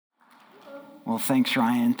Well, thanks,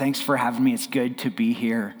 Ryan. Thanks for having me. It's good to be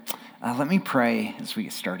here. Let me pray as we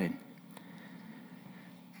get started.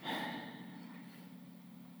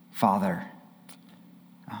 Father,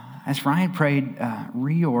 as Ryan prayed,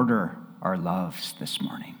 reorder our loves this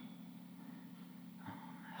morning.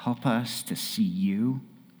 Help us to see you.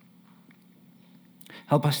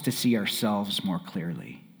 Help us to see ourselves more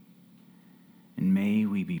clearly. And may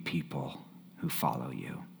we be people who follow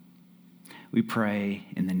you. We pray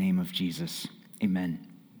in the name of Jesus. Amen.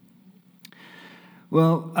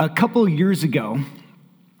 Well, a couple years ago,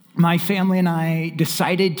 my family and I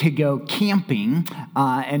decided to go camping,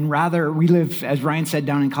 and rather, we live, as Ryan said,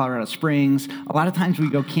 down in Colorado Springs. A lot of times we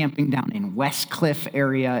go camping down in West Cliff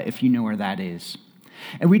area, if you know where that is.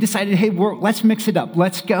 And we decided, hey, let's mix it up.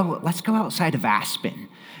 Let's go outside of Aspen.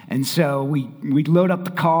 And so we load up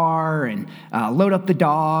the car and load up the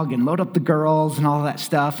dog and load up the girls and all that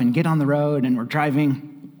stuff and get on the road, and we're driving.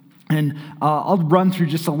 And I'll run through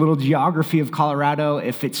just a little geography of Colorado.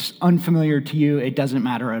 If it's unfamiliar to you, it doesn't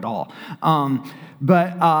matter at all.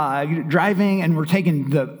 But driving, and we're taking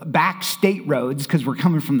the back state roads because we're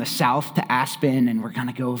coming from the south to Aspen, and we're going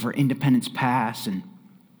to go over Independence Pass.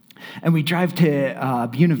 And we drive to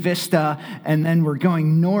Buena Vista, and then we're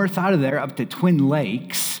going north out of there up to Twin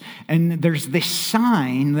Lakes. And there's this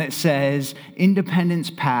sign that says Independence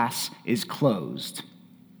Pass is closed.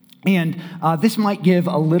 And this might give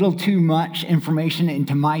a little too much information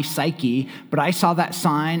into my psyche, but I saw that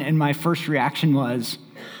sign, and my first reaction was,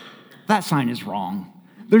 that sign is wrong.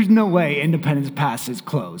 There's no way Independence Pass is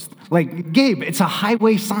closed. Like, Gabe, it's a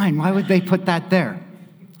highway sign. Why would they put that there?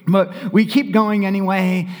 But we keep going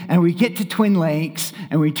anyway, and we get to Twin Lakes,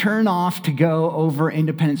 and we turn off to go over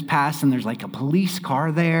Independence Pass, and there's like a police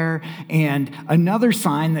car there, and another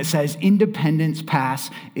sign that says Independence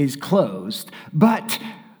Pass is closed. But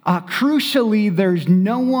crucially, there's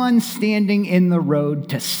no one standing in the road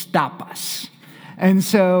to stop us. And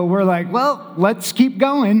so we're like, well, let's keep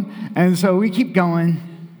going. And so we keep going.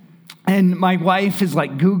 And my wife is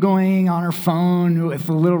like Googling on her phone with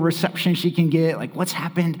the little reception she can get, like, what's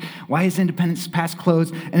happened? Why is Independence Pass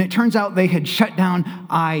closed? And it turns out they had shut down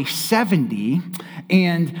I-70,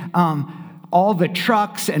 and all the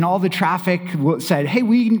trucks and all the traffic said, hey,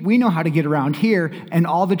 we know how to get around here. And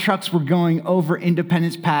all the trucks were going over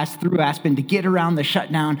Independence Pass through Aspen to get around the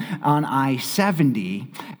shutdown on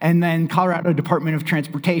I-70. And then Colorado Department of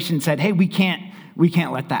Transportation said, hey, we can't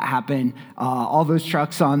let that happen. All those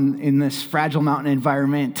trucks in this fragile mountain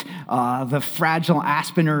environment, the fragile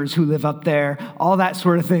Aspeners who live up there, all that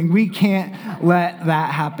sort of thing. We can't let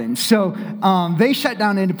that happen. So they shut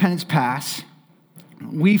down Independence Pass.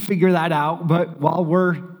 We figure that out, but while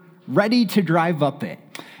we're ready to drive up it,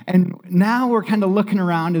 and now we're kind of looking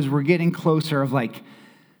around as we're getting closer of like,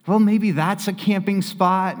 well, maybe that's a camping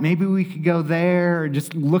spot. Maybe we could go there, or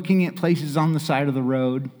just looking at places on the side of the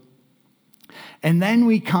road. And then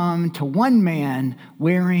we come to one man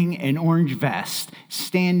wearing an orange vest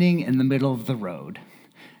standing in the middle of the road.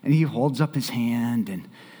 And he holds up his hand, and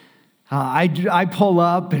I pull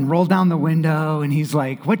up and roll down the window, and he's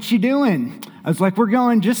like, what you doing? I was like, we're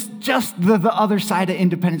going just the other side of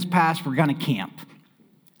Independence Pass. We're going to camp.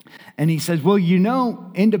 And he says, well, you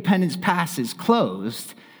know, Independence Pass is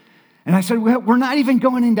closed. And I said, well, we're not even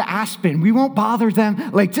going into Aspen. We won't bother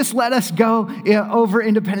them. Like, just let us go over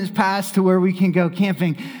Independence Pass to where we can go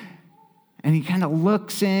camping. And he kind of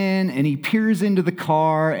looks in, and he peers into the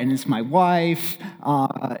car, and it's my wife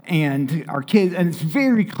and our kids. And it's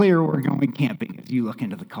very clear we're going camping as you look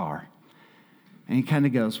into the car. And he kind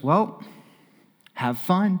of goes, well, have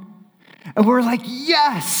fun. And we're like,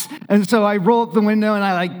 yes! And so I roll up the window and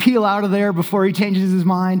I like peel out of there before he changes his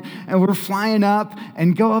mind. And we're flying up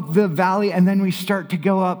and go up the valley. And then we start to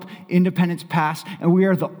go up Independence Pass. And we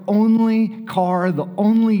are the only car, the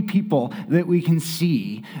only people that we can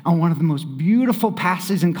see on one of the most beautiful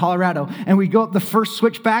passes in Colorado. And we go up the first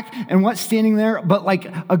switchback, and what's standing there but like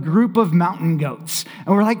a group of mountain goats.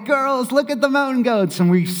 And we're like, girls, look at the mountain goats.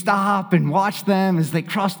 And we stop and watch them as they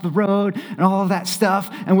cross the road and all of that stuff.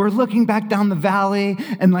 And we're looking back down the valley,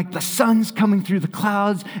 and like the sun's coming through the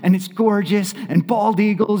clouds, and it's gorgeous, and bald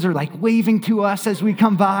eagles are like waving to us as we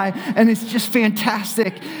come by, and it's just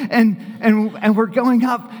fantastic. And we're going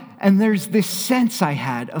up, and there's this sense I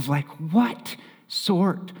had of like, what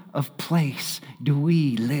sort of place do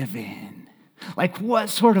we live in? Like, what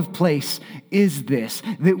sort of place is this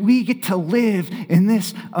that we get to live in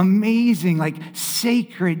this amazing, like,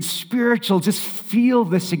 sacred, spiritual, just feel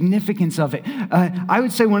the significance of it. I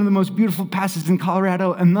would say one of the most beautiful passes in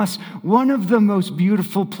Colorado, and thus one of the most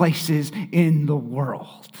beautiful places in the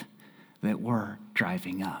world that we're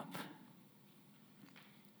driving up.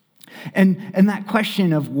 And that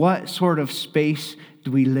question of what sort of space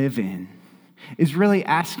do we live in is really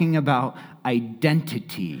asking about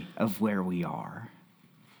identity of where we are.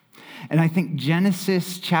 And I think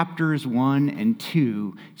Genesis chapters 1 and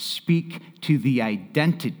 2 speak to the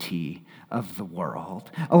identity of the world.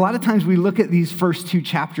 A lot of times we look at these first 2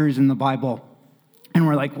 chapters in the Bible and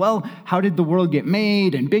we're like, well, how did the world get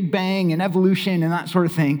made, and Big Bang and evolution and that sort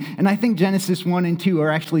of thing. And I think Genesis 1 and 2 are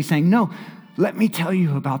actually saying, no, let me tell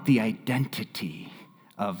you about the identity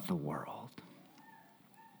of the world.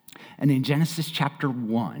 And in Genesis chapter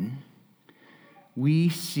 1, we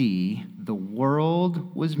see the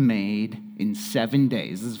world was made in 7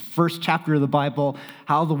 days. This is the first chapter of the Bible,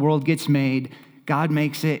 how the world gets made. God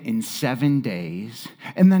makes it in 7 days.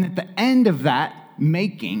 And then at the end of that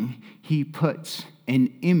making, he puts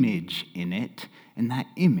an image in it, and that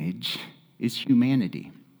image is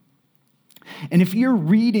humanity. And if you're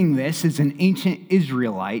reading this as an ancient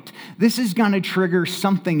Israelite, this is going to trigger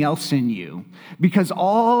something else in you, because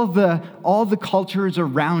all the cultures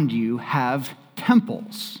around you have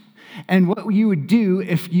temples. And what you would do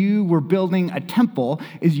if you were building a temple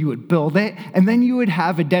is you would build it, and then you would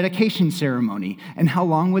have a dedication ceremony. And how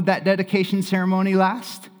long would that dedication ceremony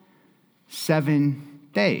last? 7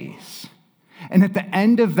 days. And at the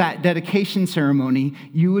end of that dedication ceremony,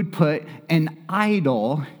 you would put an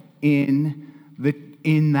idol in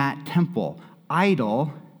that temple.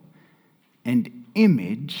 Idol and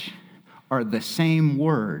image are the same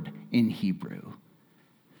word in Hebrew.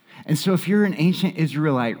 And so if you're an ancient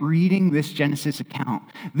Israelite reading this Genesis account,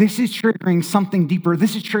 this is triggering something deeper.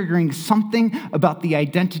 This is triggering something about the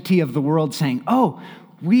identity of the world, saying, oh,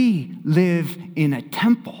 we live in a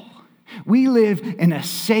temple. We live in a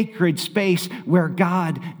sacred space where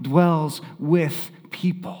God dwells with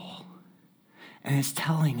people. And it's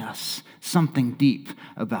telling us something deep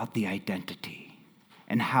about the identity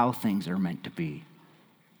and how things are meant to be.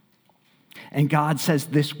 And God says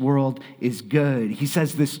this world is good. He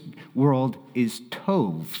says this world is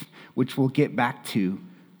tov, which we'll get back to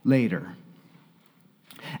later.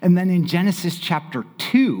 And then in Genesis chapter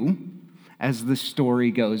 2, as the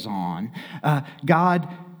story goes on, God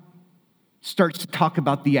starts to talk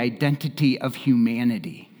about the identity of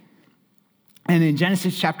humanity. And in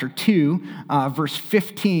Genesis chapter 2, verse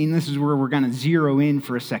 15, this is where we're going to zero in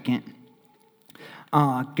for a second.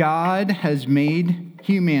 God has made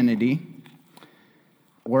humanity,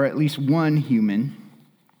 or at least one human.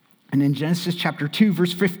 And in Genesis chapter 2,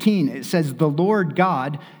 verse 15, it says, the Lord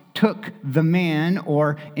God took the man,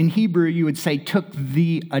 or in Hebrew you would say took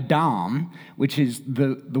the Adam, which is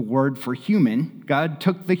the word for human. God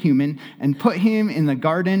took the human and put him in the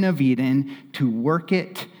Garden of Eden to work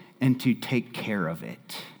it and to take care of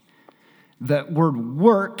it. The word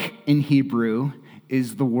work in Hebrew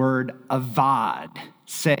is the word avad.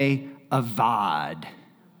 Say avad.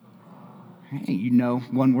 Hey, you know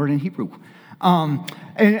one word in Hebrew.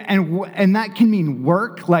 And that can mean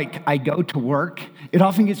work, like I go to work. It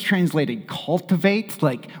often gets translated cultivate.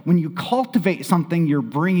 Like when you cultivate something, you're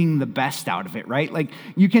bringing the best out of it, right? Like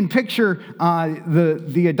you can picture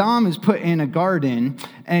the Adam is put in a garden,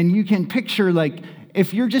 and you can picture like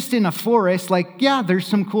if you're just in a forest, like, yeah, there's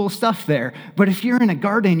some cool stuff there. But if you're in a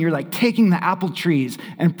garden, you're like taking the apple trees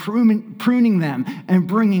and pruning them and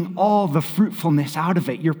bringing all the fruitfulness out of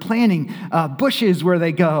it. You're planting bushes where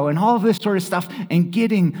they go and all this sort of stuff and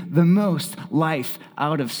getting the most life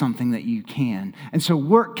out of something that you can. And so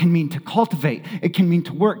work can mean to cultivate. It can mean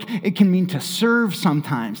to work. It can mean to serve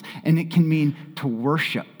sometimes. And it can mean to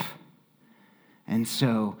worship. And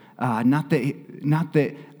so not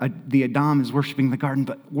that the Adam is worshiping the garden,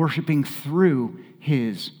 but worshiping through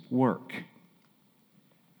his work.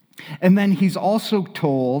 And then he's also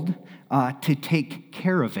told to take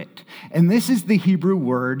care of it. And this is the Hebrew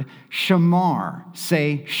word shamar.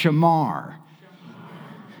 Say shamar.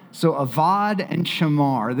 So avad and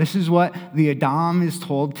shamar, this is what the Adam is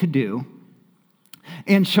told to do.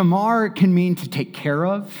 And shamar can mean to take care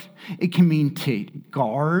of. It can mean to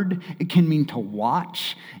guard. It can mean to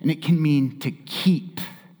watch. And it can mean to keep.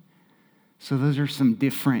 So those are some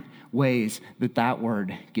different ways that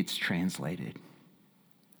word gets translated.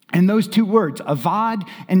 And those two words, avad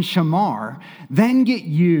and shamar, then get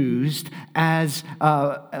used as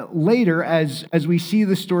later as we see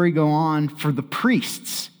the story go on for the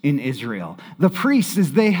priests in Israel. The priests,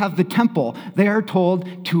 as they have the temple, they are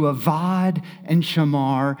told to avad and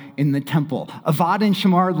shamar in the temple. Avad and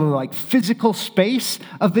shamar, the like physical space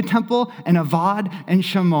of the temple, and avad and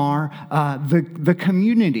shamar, the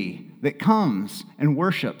community that comes and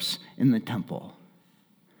worships in the temple.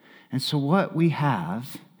 And so what we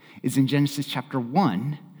have is in Genesis chapter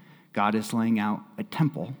 1, God is laying out a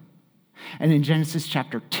temple. And in Genesis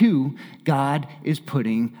chapter 2, God is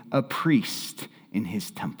putting a priest in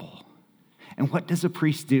his temple. And what does a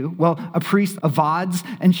priest do? Well, a priest avods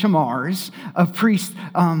and shamars. A priest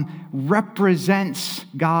represents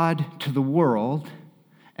God to the world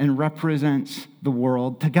and represents the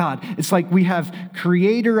world to God. It's like we have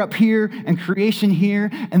creator up here and creation here,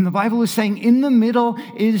 and the Bible is saying in the middle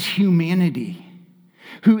is humanity,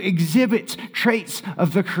 who exhibits traits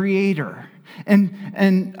of the creator.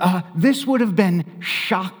 And this would have been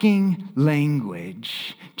shocking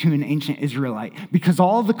language to an ancient Israelite, because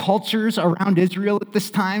all the cultures around Israel at this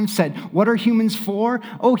time said, what are humans for?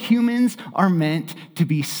 Oh, humans are meant to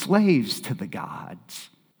be slaves to the gods.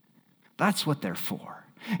 That's what they're for.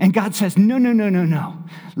 And God says, no.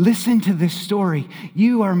 Listen to this story.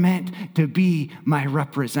 You are meant to be my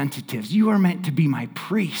representatives. You are meant to be my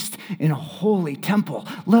priest in a holy temple.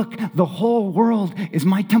 Look, the whole world is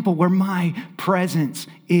my temple where my presence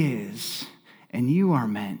is. And you are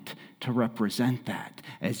meant to represent that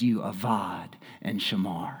as you avad and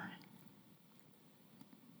shamar.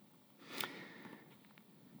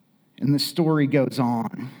 And the story goes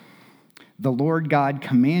on. The Lord God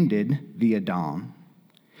commanded the Adam,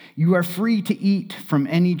 you are free to eat from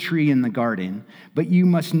any tree in the garden, but you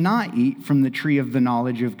must not eat from the tree of the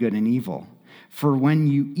knowledge of good and evil. For when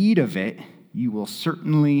you eat of it, you will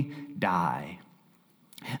certainly die.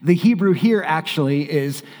 The Hebrew here actually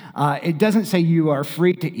is, it doesn't say you are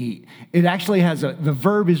free to eat. It actually has the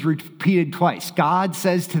verb is repeated twice. God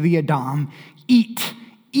says to the Adam, eat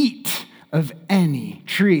of any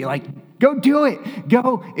tree. Like, go do it.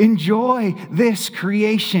 Go enjoy this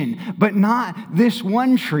creation, but not this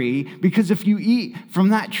one tree, because if you eat from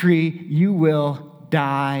that tree, you will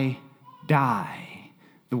die.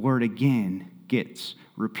 The word again gets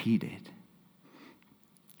repeated.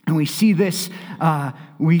 And we see this,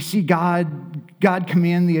 we see God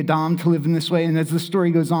command the Adam to live in this way. And as the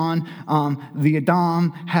story goes on, the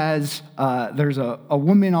Adam has, there's a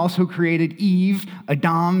woman also created, Eve.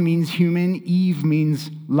 Adam means human, Eve means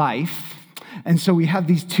life. And so we have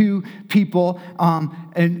these two people,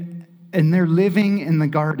 and they're living in the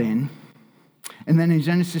garden. And then in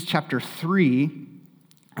Genesis chapter 3,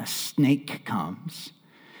 a snake comes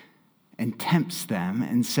and tempts them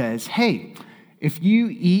and says, hey, if you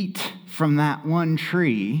eat from that one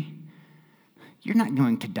tree, you're not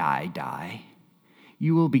going to die.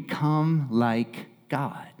 You will become like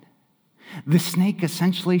God. The snake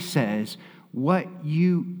essentially says, what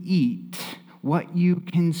you eat, what you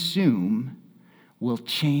consume, will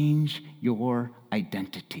change your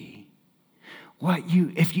identity.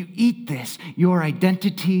 If you eat this, your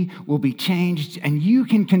identity will be changed, and you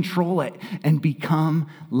can control it and become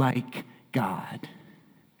like God.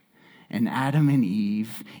 And Adam and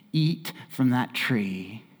Eve eat from that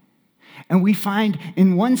tree. And we find,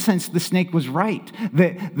 in one sense, the snake was right,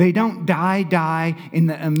 that they don't die in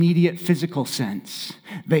the immediate physical sense.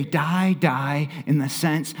 They die in the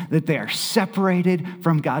sense that they are separated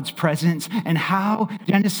from God's presence. And how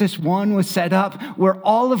Genesis 1 was set up, where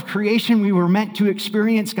all of creation we were meant to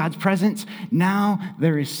experience God's presence, now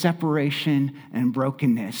there is separation and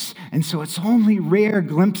brokenness. And so it's only rare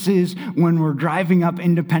glimpses when we're driving up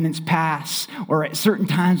Independence Pass, or at certain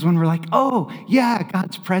times when we're like, oh, yeah,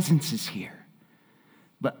 God's presence is here.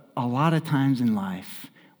 But a lot of times in life,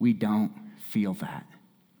 we don't feel that.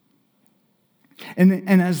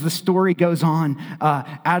 And as the story goes on,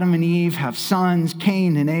 Adam and Eve have sons,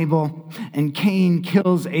 Cain and Abel, and Cain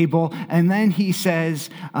kills Abel. And then he says,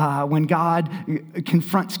 when God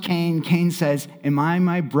confronts Cain, Cain says, am I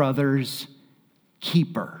my brother's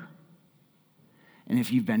keeper? And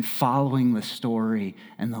if you've been following the story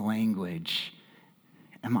and the language,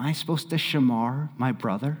 am I supposed to shamar my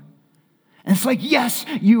brother? And it's like, yes,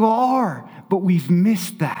 you are, but we've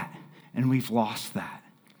missed that and we've lost that.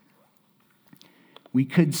 We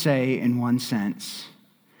could say, in one sense,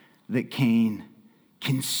 that Cain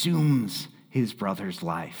consumes his brother's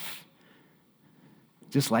life,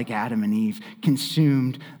 just like Adam and Eve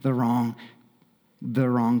consumed the wrong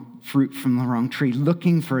fruit from the wrong tree,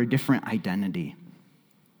 looking for a different identity.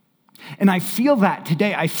 And I feel that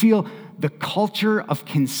today. I feel the culture of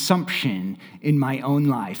consumption in my own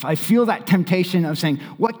life. I feel that temptation of saying,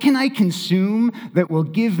 what can I consume that will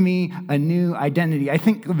give me a new identity? I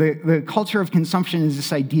think the culture of consumption is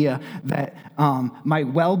this idea that my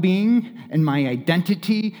well-being and my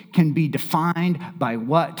identity can be defined by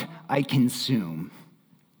what I consume.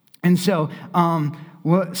 And so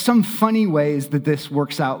some funny ways that this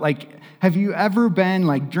works out, like, have you ever been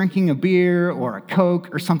like drinking a beer or a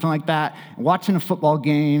Coke or something like that, watching a football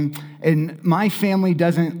game, and my family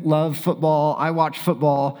doesn't love football, I watch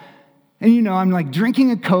football, And I'm like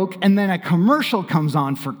drinking a Coke, and then a commercial comes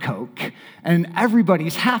on for Coke, and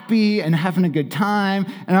everybody's happy and having a good time.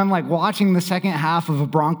 And I'm like watching the second half of a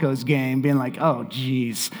Broncos game, being like, oh,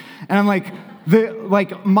 geez. And I'm like,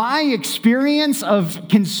 my experience of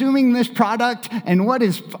consuming this product and what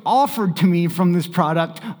is offered to me from this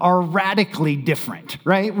product are radically different,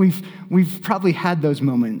 right? We've probably had those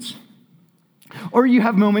moments. Or you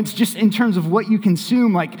have moments just in terms of what you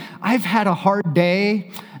consume. Like, I've had a hard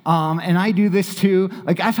day, and I do this too.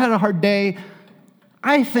 Like, I've had a hard day.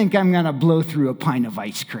 I think I'm going to blow through a pint of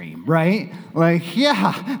ice cream, right? Like,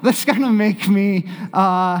 yeah, that's going to make me,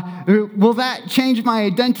 will that change my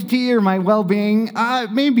identity or my well-being?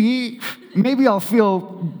 Maybe I'll feel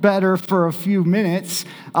better for a few minutes.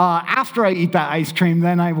 After I eat that ice cream,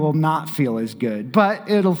 then I will not feel as good, but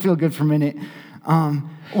it'll feel good for a minute.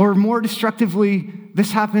 Or more destructively,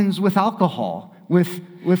 this happens with alcohol,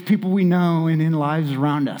 with people we know and in lives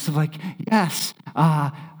around us. Of like, yes,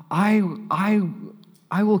 I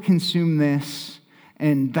will consume this,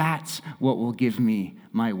 and that's what will give me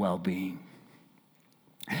my well-being.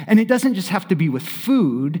 And it doesn't just have to be with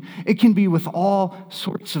food. It can be with all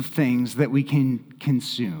sorts of things that we can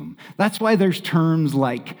consume. That's why there's terms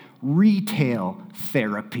like retail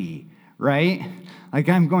therapy, right? Like,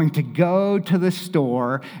 I'm going to go to the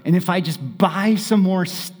store, and if I just buy some more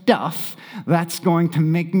stuff, that's going to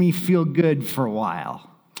make me feel good for a while.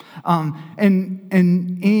 And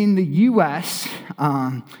in the U.S.,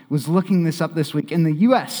 was looking this up this week, in the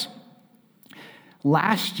U.S.,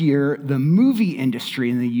 last year, the movie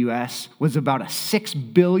industry in the U.S. was about a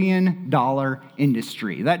 $6 billion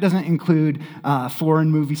industry. That doesn't include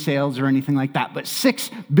foreign movie sales or anything like that, but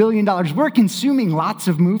 $6 billion. We're consuming lots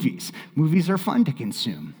of movies. Movies are fun to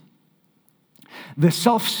consume. The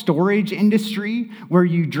self-storage industry, where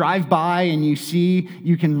you drive by and you see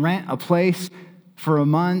you can rent a place for a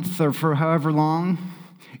month or for however long,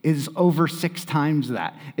 is over 6 times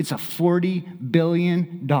that. It's a $40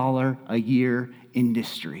 billion a year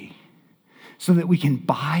industry, so that we can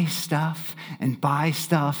buy stuff and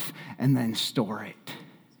then store it.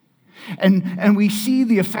 And we see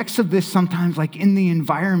the effects of this sometimes like in the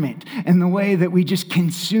environment and the way that we just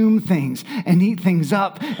consume things and eat things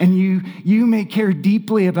up. And you may care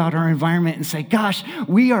deeply about our environment and say, gosh,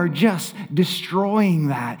 we are just destroying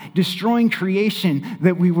creation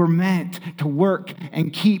that we were meant to work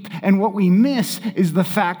and keep. And what we miss is the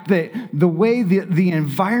fact that the way the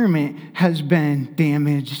environment has been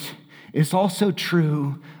damaged is also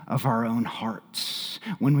true of our own hearts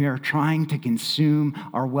when we are trying to consume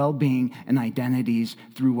our well-being and identities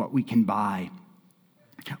through what we can buy.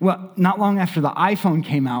 Well, not long after the iPhone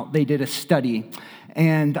came out, they did a study,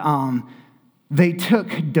 and they took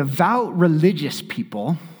devout religious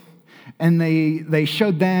people, and they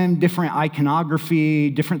showed them different iconography,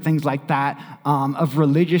 different things like that, of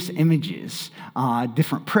religious images,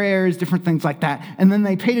 different prayers, different things like that. And then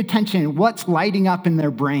they paid attention to what's lighting up in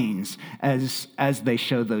their brains as they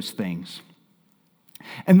show those things.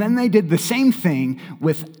 And then they did the same thing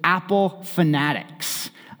with Apple fanatics,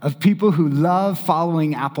 of people who love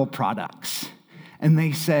following Apple products. And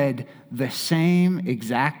they said the same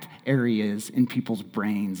exact areas in people's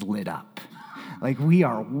brains lit up. Like, we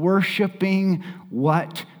are worshiping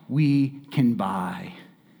what we can buy.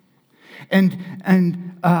 And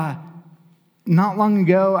not long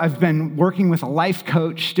ago, I've been working with a life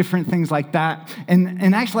coach, different things like that.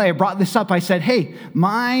 And actually, I brought this up. I said, hey,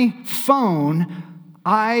 my phone,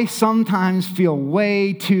 I sometimes feel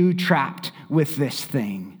way too trapped with this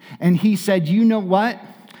thing. And he said, you know what?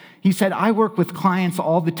 He said, I work with clients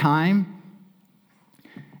all the time,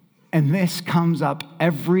 and this comes up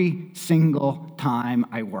every single time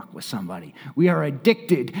I work with somebody. We are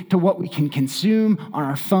addicted to what we can consume on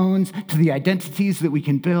our phones, to the identities that we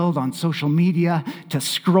can build on social media, to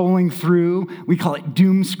scrolling through. We call it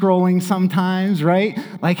doom scrolling sometimes, right?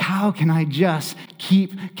 Like, how can I just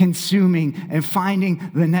keep consuming and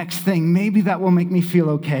finding the next thing? Maybe that will make me feel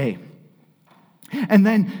okay. And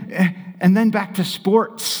then back to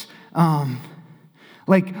sports.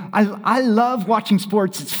 Like, I love watching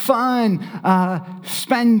sports. It's fun.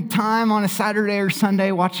 Spend time on a Saturday or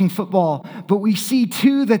Sunday watching football. But we see,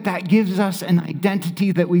 too, that gives us an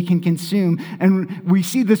identity that we can consume. And we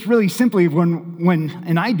see this really simply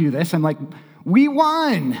and I do this, I'm like, we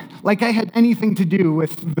won. Like I had anything to do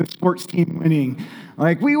with the sports team winning.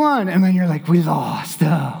 Like, we won. And then you're like, we lost.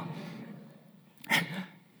 Oh.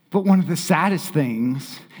 But one of the saddest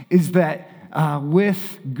things is that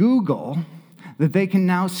with Google, that they can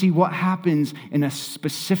now see what happens in a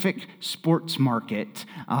specific sports market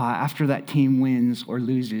after that team wins or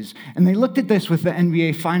loses. And they looked at this with the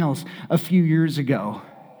NBA Finals a few years ago.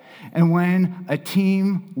 And when a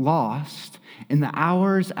team lost, in the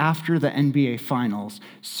hours after the NBA Finals,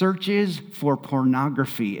 searches for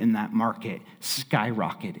pornography in that market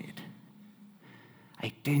skyrocketed.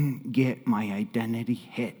 I didn't get my identity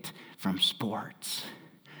hit from sports.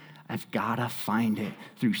 I've got to find it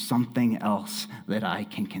through something else that I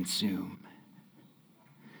can consume.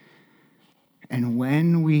 And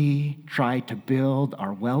when we try to build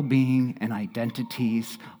our well-being and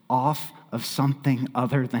identities off of something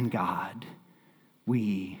other than God,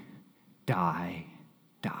 we die.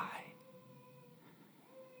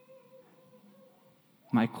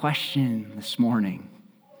 My question this morning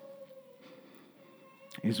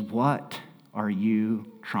is, what are you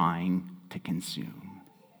trying to consume?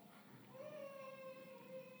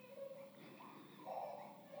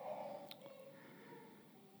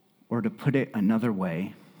 Or to put it another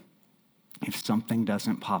way, if something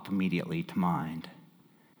doesn't pop immediately to mind,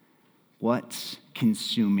 what's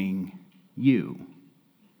consuming you?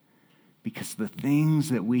 Because the things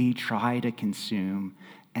that we try to consume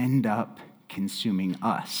end up consuming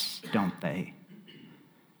us, don't they?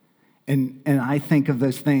 And I think of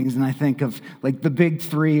those things, and I think of, like, the big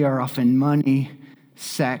three are often money,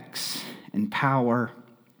 sex, and power.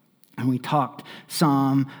 And we talked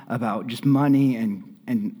some about just money and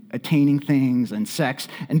attaining things and sex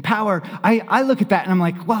and power. I look at that and I'm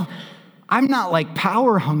like, well, I'm not like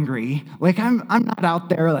power hungry. Like I'm not out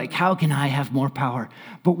there like, how can I have more power?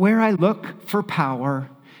 But where I look for power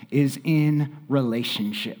is in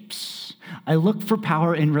relationships. I look for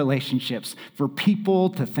power in relationships, for people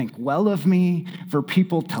to think well of me, for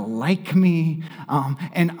people to like me.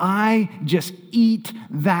 And I just eat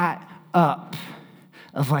that up.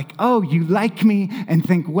 Of like, oh, you like me and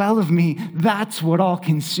think well of me, that's what I'll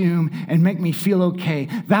consume and make me feel okay.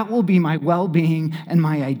 That will be my well-being and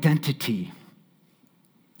my identity.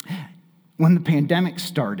 When the pandemic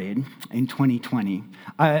started in 2020,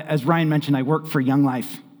 as Ryan mentioned, I work for Young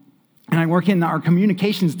Life, and I work in our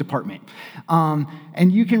communications department.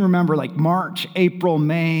 And you can remember like March, April,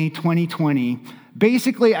 May 2020,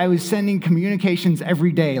 basically I was sending communications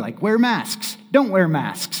every day, like wear masks, don't wear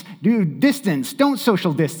masks, do distance, don't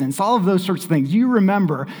social distance, all of those sorts of things. You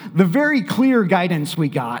remember the very clear guidance we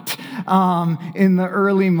got in the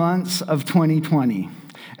early months of 2020.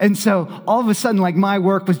 And so all of a sudden, like my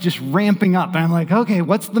work was just ramping up. And I'm like, okay,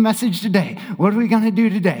 what's the message today? What are we going to do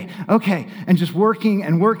today? Okay. And just working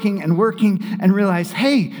and realize,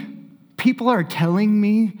 hey, people are telling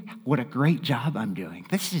me what a great job I'm doing.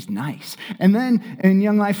 This is nice. And then in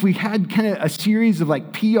Young Life, we had kind of a series of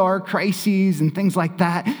like PR crises and things like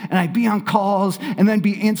that. And I'd be on calls and then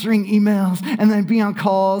be answering emails and then be on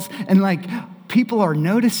calls. And like people are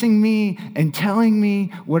noticing me and telling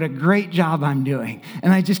me what a great job I'm doing.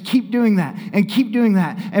 And I just keep doing that.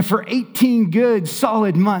 And for 18 good,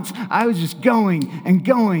 solid months, I was just going and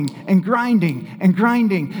grinding.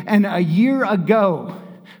 And a year ago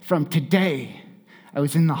from today, I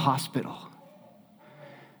was in the hospital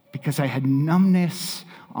because I had numbness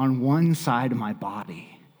on one side of my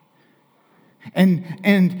body. And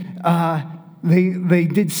they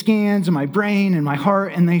did scans of my brain and my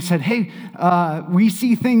heart, and they said, hey, we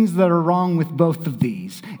see things that are wrong with both of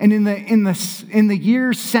these. And in the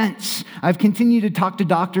years since, I've continued to talk to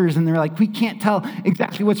doctors, and they're like, we can't tell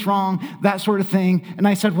exactly what's wrong, that sort of thing. And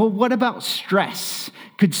I said, well, what about stress?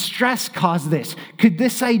 Could stress cause this? Could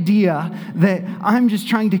this idea that I'm just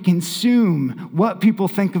trying to consume what people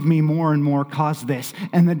think of me more and more cause this?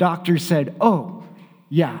 And the doctor said, oh,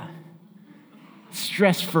 yeah,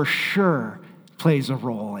 stress for sure plays a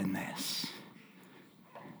role in this.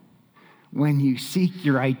 When you seek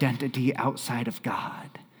your identity outside of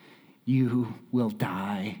God, you will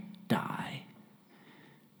die.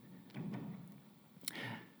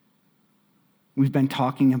 We've been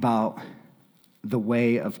talking about the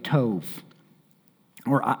way of Tov.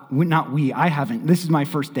 I haven't. This is my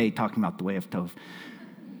first day talking about the way of Tov.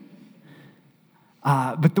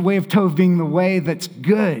 But the way of Tov being the way that's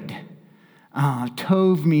good.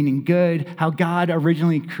 Tov meaning good, how God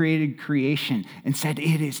originally created creation and said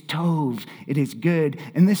it is Tov, it is good.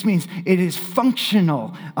 And this means it is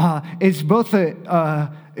functional. It's both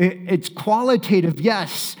it's qualitative,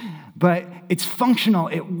 yes, but it's functional.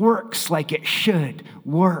 It works like it should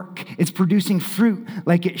work. It's producing fruit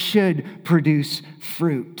like it should produce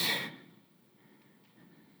fruit.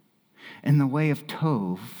 And the way of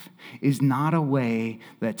Tov is not a way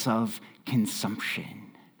that's of consumption.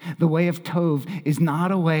 The way of Tov is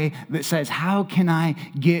not a way that says, how can I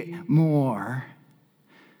get more?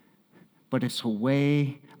 But it's a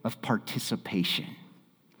way of participation.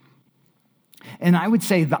 And I would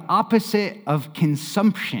say the opposite of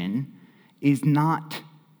consumption is not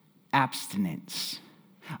abstinence.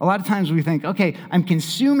 A lot of times we think, okay, I'm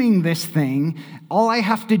consuming this thing. All I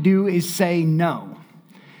have to do is say no.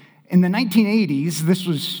 In the 1980s, this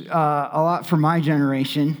was a lot for my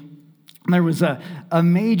generation. There was a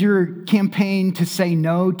major campaign to say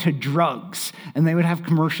no to drugs. And they would have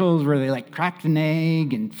commercials where they cracked an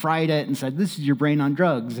egg and fried it and said, this is your brain on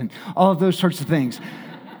drugs, and all of those sorts of things.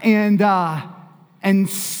 And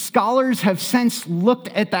scholars have since looked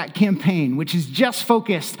at that campaign, which is just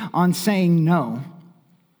focused on saying no.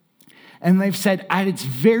 And they've said at its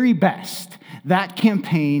very best, that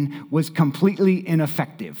campaign was completely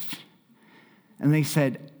ineffective. And they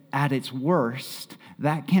said at its worst,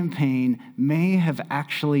 that campaign may have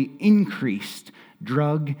actually increased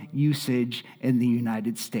drug usage in the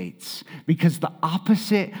United States. Because the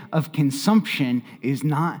opposite of consumption is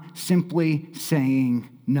not simply saying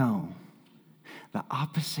no. The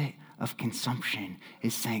opposite of consumption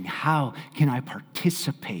is saying, how can I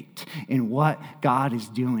participate in what God is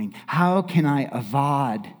doing? How can I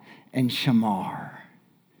avad and shamar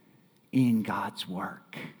in God's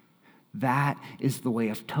work? That is the way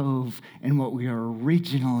of Tov and what we are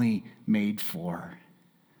originally made for,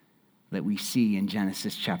 that we see in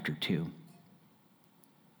Genesis chapter 2.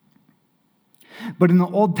 But in the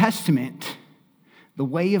Old Testament, the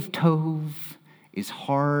way of Tov is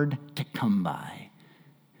hard to come by.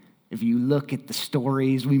 If you look at the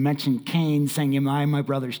stories, we mentioned Cain saying, am I my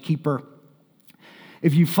brother's keeper?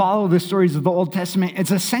 If you follow the stories of the Old Testament, it's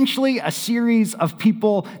essentially a series of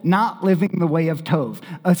people not living the way of Tov.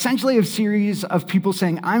 Essentially a series of people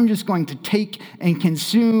saying, I'm just going to take and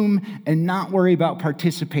consume and not worry about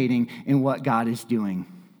participating in what God is doing.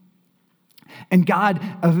 And God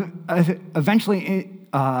eventually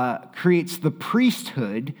creates the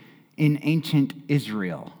priesthood in ancient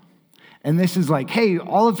Israel. And this is hey,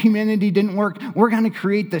 all of humanity didn't work. We're going to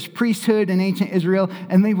create this priesthood in ancient Israel,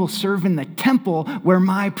 and they will serve in the temple where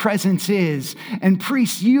my presence is. And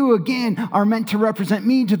priests, you again are meant to represent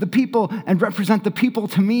me to the people and represent the people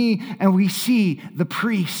to me. And we see the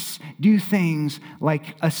priests do things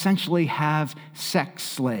like essentially have sex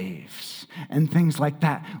slaves and things like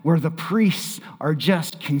that, where the priests are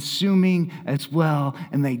just consuming as well,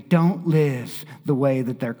 and they don't live the way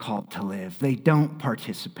that they're called to live. They don't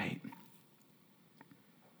participate.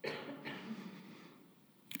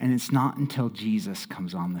 And it's not until Jesus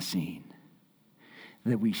comes on the scene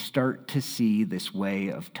that we start to see this way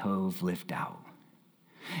of Tov lived out.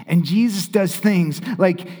 And Jesus does things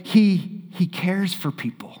like he cares for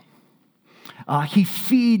people. He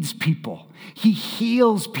feeds people. He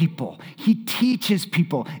heals people. He teaches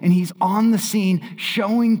people. And he's on the scene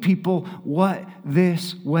showing people what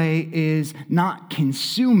this way is, not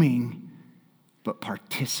consuming, but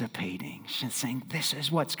participating. She's saying, this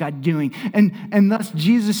is what's God doing. And thus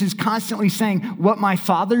Jesus is constantly saying, what my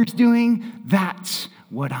Father's doing, that's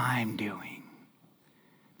what I'm doing.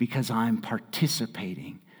 Because I'm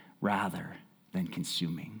participating rather than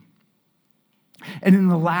consuming. And in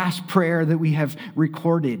the last prayer that we have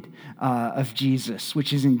recorded of Jesus,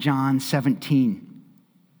 which is in John 17,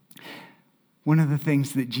 one of the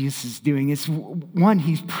things that Jesus is doing is, one,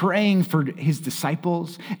 he's praying for his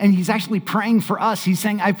disciples, and he's actually praying for us. He's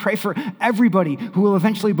saying, I pray for everybody who will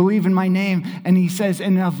eventually believe in my name. And he says,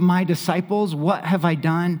 and of my disciples, what have I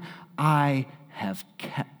done? I have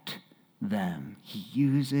kept them. He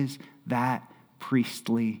uses that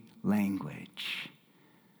priestly language.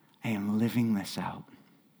 I am living this out.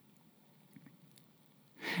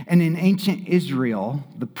 And in ancient Israel,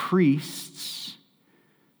 the priests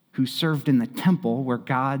who served in the temple where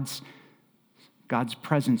God's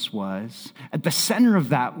presence was, at the center of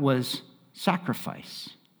that was sacrifice.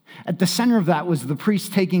 At the center of that was the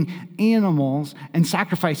priest taking animals and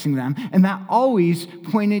sacrificing them, and that always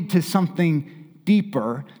pointed to something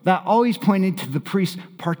deeper. That always pointed to the priest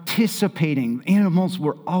participating. Animals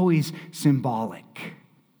were always symbolic.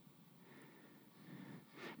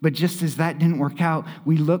 But just as that didn't work out,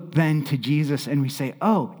 we look then to Jesus and we say,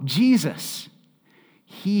 oh, Jesus,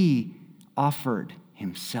 he offered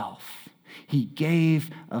himself. He gave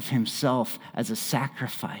of himself as a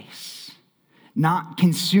sacrifice, not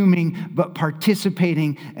consuming, but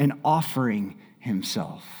participating and offering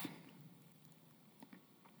himself.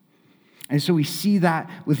 And so we see that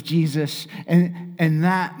with Jesus, and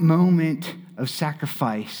that moment of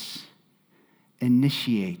sacrifice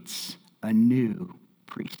initiates a new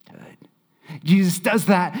priesthood. Jesus does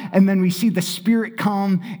that, and then we see the Spirit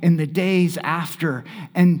come in the days after.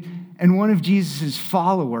 And one of Jesus'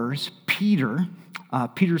 followers, Peter,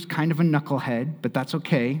 Peter's kind of a knucklehead, but that's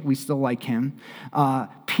okay. We still like him.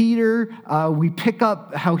 Peter, we pick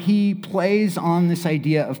up how he plays on this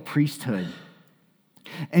idea of priesthood.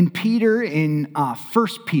 And Peter in 1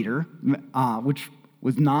 Peter, which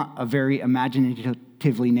was not a very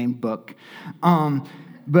imaginatively named book,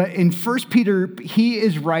 but in 1 Peter, he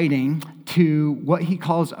is writing to what he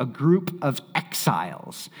calls a group of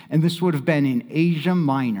exiles. And this would have been in Asia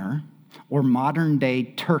Minor or modern-day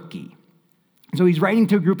Turkey. So he's writing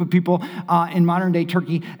to a group of people in modern-day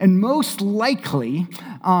Turkey, and most likely,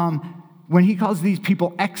 when he calls these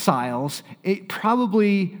people exiles, it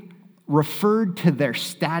probably referred to their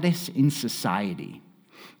status in society,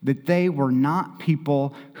 that they were not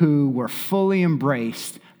people who were fully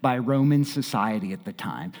embraced by Roman society at the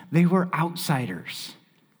time. They were outsiders.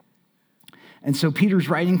 And so Peter's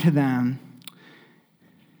writing to them,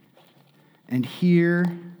 and here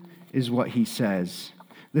is what he says.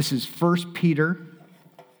 This is 1 Peter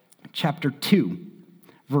chapter 2,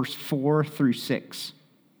 verse 4 through 6.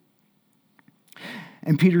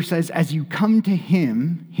 And Peter says, as you come to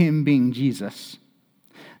him being Jesus,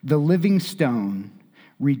 the living stone,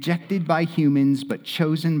 rejected by humans but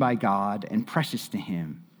chosen by God and precious to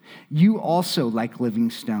him, you also, like living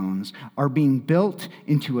stones, are being built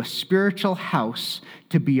into a spiritual house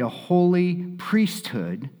to be a holy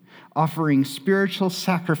priesthood, offering spiritual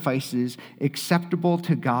sacrifices acceptable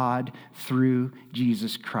to God through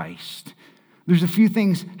Jesus Christ. There's a few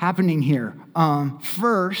things happening here.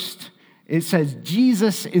 First, it says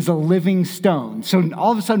Jesus is a living stone. So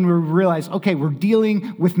all of a sudden we realize, okay, we're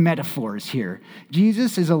dealing with metaphors here.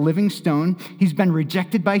 Jesus is a living stone. He's been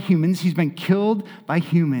rejected by humans. He's been killed by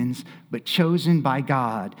humans, but chosen by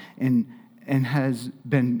God and has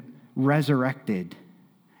been resurrected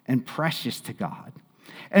and precious to God.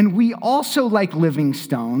 And we also, like living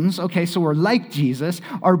stones, okay, so we're like Jesus,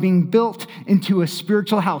 are being built into a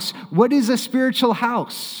spiritual house. What is a spiritual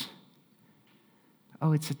house?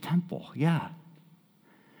 Oh, it's a temple, yeah.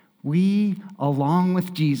 We, along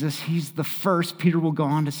with Jesus, he's the first. Peter will go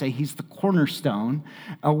on to say he's the cornerstone.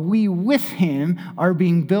 We, with him, are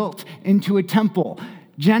being built into a temple.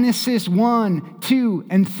 Genesis 1, 2,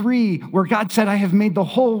 and 3, where God said, I have made the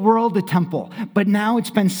whole world a temple, but now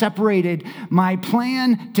it's been separated. My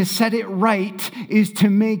plan to set it right is to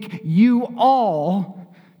make you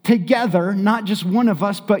all together, not just one of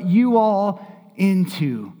us, but you all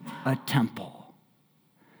into a temple.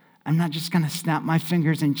 I'm not just going to snap my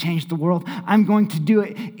fingers and change the world. I'm going to do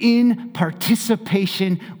it in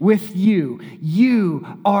participation with you. You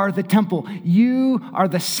are the temple. You are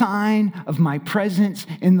the sign of my presence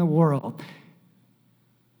in the world.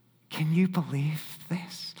 Can you believe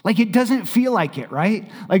this? Like, it doesn't feel like it, right?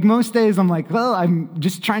 Like most days I'm like, well, I'm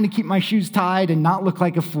just trying to keep my shoes tied and not look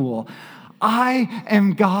like a fool. I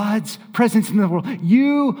am God's presence in the world.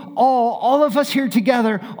 You all of us here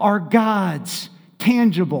together are God's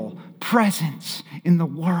tangible presence in the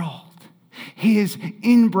world. His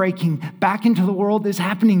inbreaking back into the world is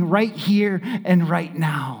happening right here and right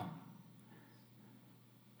now.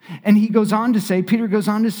 And Peter goes on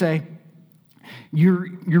to say,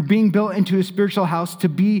 you're being built into a spiritual house to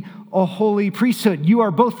be a holy priesthood. You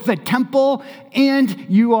are both the temple and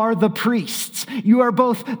you are the priests. You are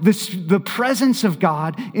both the presence of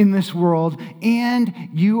God in this world, and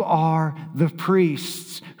you are the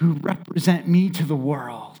priests who represent me to the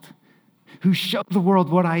world, who show the world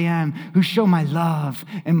what I am, who show my love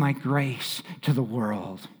and my grace to the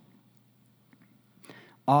world.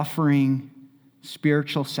 Offering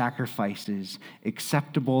spiritual sacrifices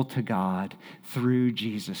acceptable to God through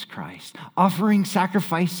Jesus Christ. Offering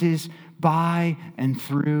sacrifices by and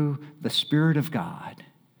through the Spirit of God,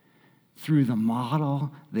 through the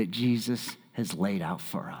model that Jesus has laid out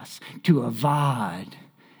for us, to avad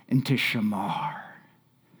and to shamar.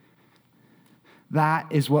 That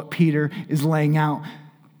is what Peter is laying out.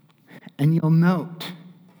 And you'll note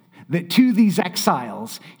that to these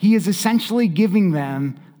exiles, he is essentially giving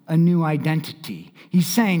them a new identity. He's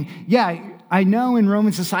saying, yeah, I know in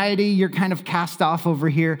Roman society you're kind of cast off over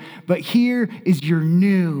here, but here is your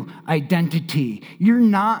new identity. You're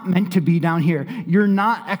not meant to be down here. You're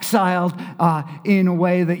not exiled in a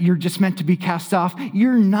way that you're just meant to be cast off.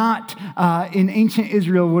 You're not, in ancient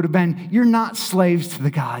Israel would have been, you're not slaves to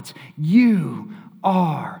the gods. You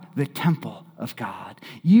are the temple of God.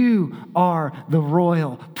 You are the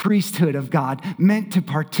royal priesthood of God, meant to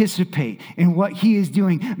participate in what he is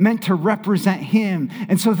doing, meant to represent him.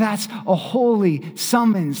 And so that's a holy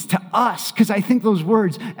summons to us, because I think those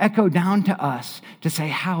words echo down to us to say,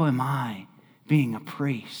 how am I being a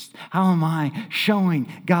priest? How am I showing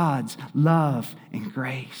God's love and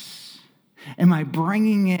grace? Am I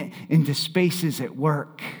bringing it into spaces at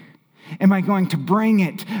work? Am I going to bring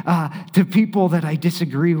it to people that I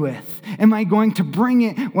disagree with? Am I going to bring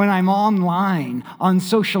it when I'm online, on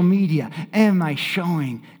social media? Am I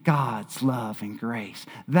showing God's love and grace?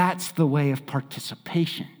 That's the way of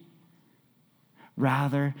participation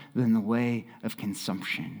rather than the way of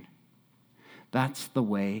consumption. That's the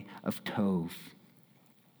way of Tov.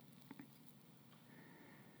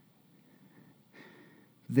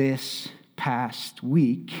 This past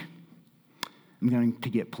week, I'm going to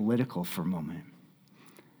get political for a moment.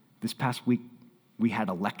 This past week, we had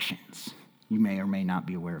elections. You may or may not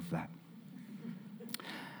be aware of that.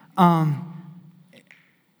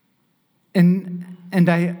 And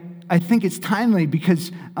I think it's timely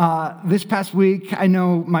because this past week, I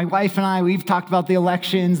know my wife and I, we've talked about the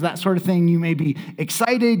elections, that sort of thing. You may be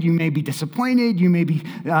excited, you may be disappointed, you may be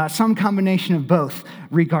some combination of both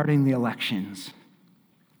regarding the elections.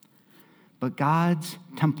 But God's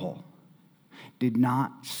temple did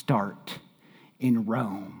not start in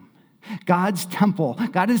Rome. God's temple,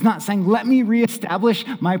 God is not saying, let me reestablish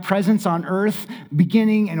my presence on earth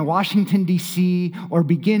beginning in Washington, D.C., or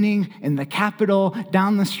beginning in the Capitol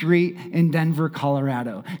down the street in Denver,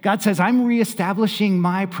 Colorado. God says, I'm reestablishing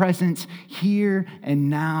my presence here and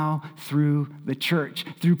now through the church,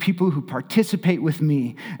 through people who participate with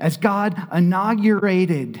me. As God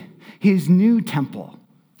inaugurated his new temple,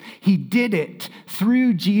 he did it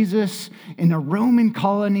through Jesus in a Roman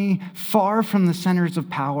colony far from the centers of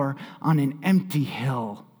power on an empty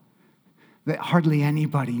hill that hardly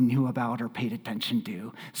anybody knew about or paid attention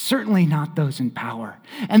to. Certainly not those in power.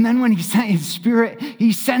 And then when he sent his Spirit,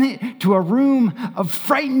 he sent it to a room of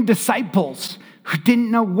frightened disciples who didn't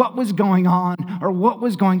know what was going on or what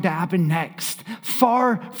was going to happen next,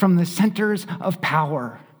 far from the centers of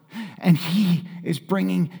power. And he is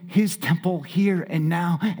bringing his temple here and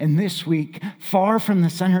now and this week, far from the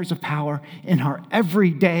centers of power in our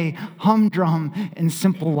everyday humdrum and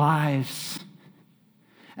simple lives.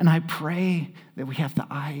 And I pray that we have the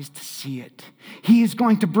eyes to see it. He is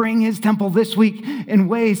going to bring his temple this week in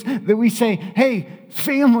ways that we say, hey,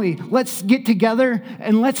 family, let's get together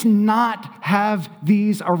and let's not have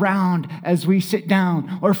these around as we sit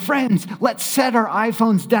down. Or friends, let's set our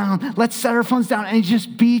iPhones down. Let's set our phones down and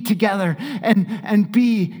just be together and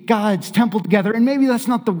be God's temple together. And maybe that's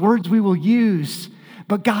not the words we will use,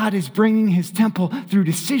 but God is bringing his temple through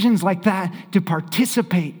decisions like that to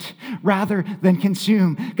participate rather than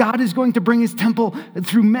consume. God is going to bring his temple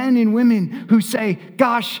through men and women who say,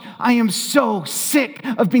 gosh, I am so sick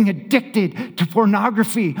of being addicted to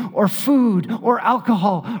pornography or food or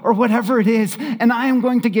alcohol or whatever it is, and I am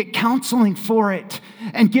going to get counseling for it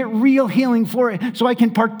and get real healing for it so I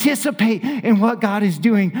can participate in what God is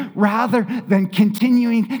doing rather than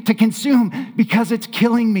continuing to consume because it's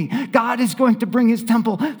killing me. God is going to bring his temple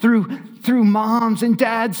through moms and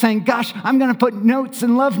dads saying, gosh, I'm going to put notes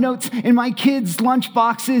and love notes in my kids' lunch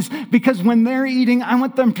boxes because when they're eating, I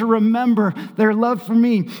want them to remember their love for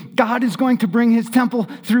me. God is going to bring his temple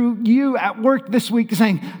through you at work this week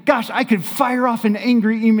saying, gosh, I could fire off an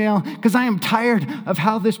angry email because I am tired of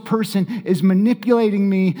how this person is manipulating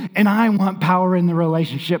me and I want power in the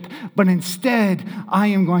relationship. But instead, I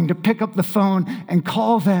am going to pick up the phone and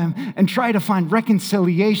call them and try to find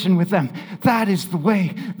reconciliation with them. That is the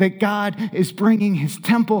way that God is bringing his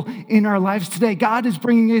temple in our lives today. God is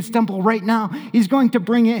bringing his temple right now. He's going to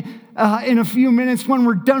bring it in a few minutes when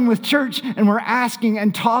we're done with church and we're asking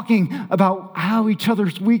and talking about how each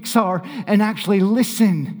other's weeks are and actually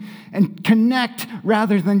listen and connect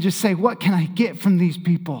rather than just say, what can I get from these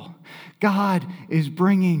people? God is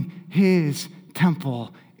bringing his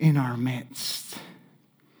temple in our midst.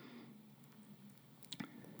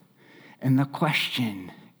 And the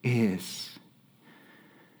question is,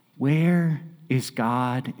 where is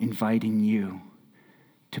God inviting you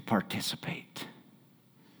to participate?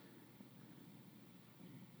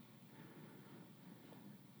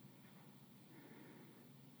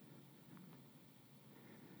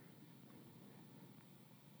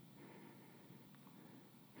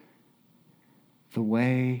 The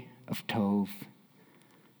way of Tov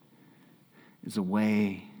is a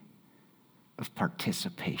way of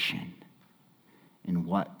participation in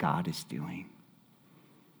what God is doing.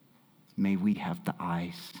 May we have the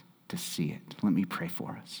eyes to see it. Let me pray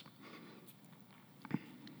for us.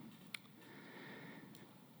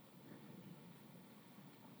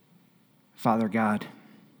 Father God,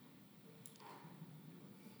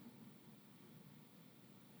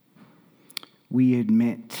 we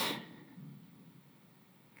admit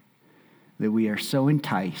that we are so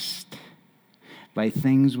enticed by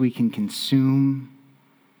things we can consume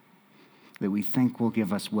that we think will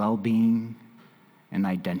give us well-being and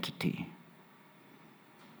identity.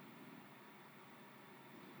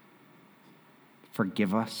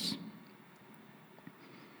 Forgive us.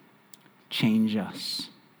 Change us.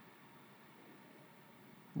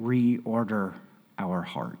 Reorder our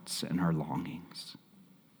hearts and our longings.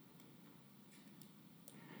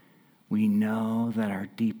 We know that our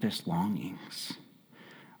deepest longings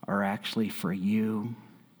are actually for you.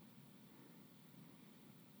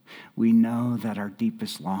 We know that our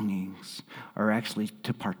deepest longings are actually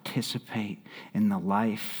to participate in the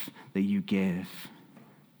life that you give.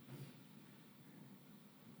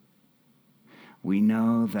 We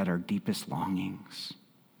know that our deepest longings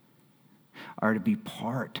are to be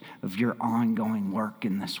part of your ongoing work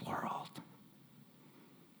in this world.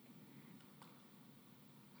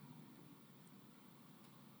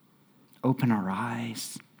 Open our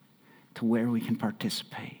eyes to where we can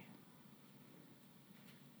participate.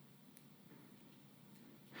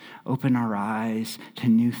 Open our eyes to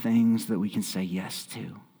new things that we can say yes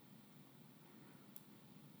to.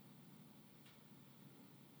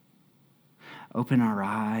 Open our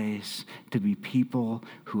eyes to be people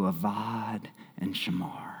who avad and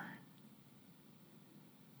shamar.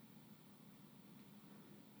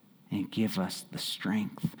 And give us the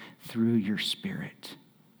strength through your Spirit.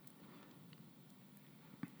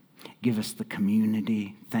 Give us the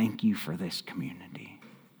community. Thank you for this community.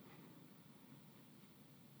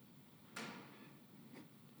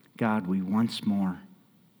 God, we once more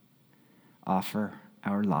offer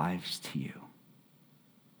our lives to you.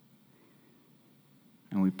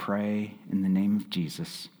 And we pray in the name of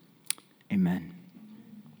Jesus. Amen.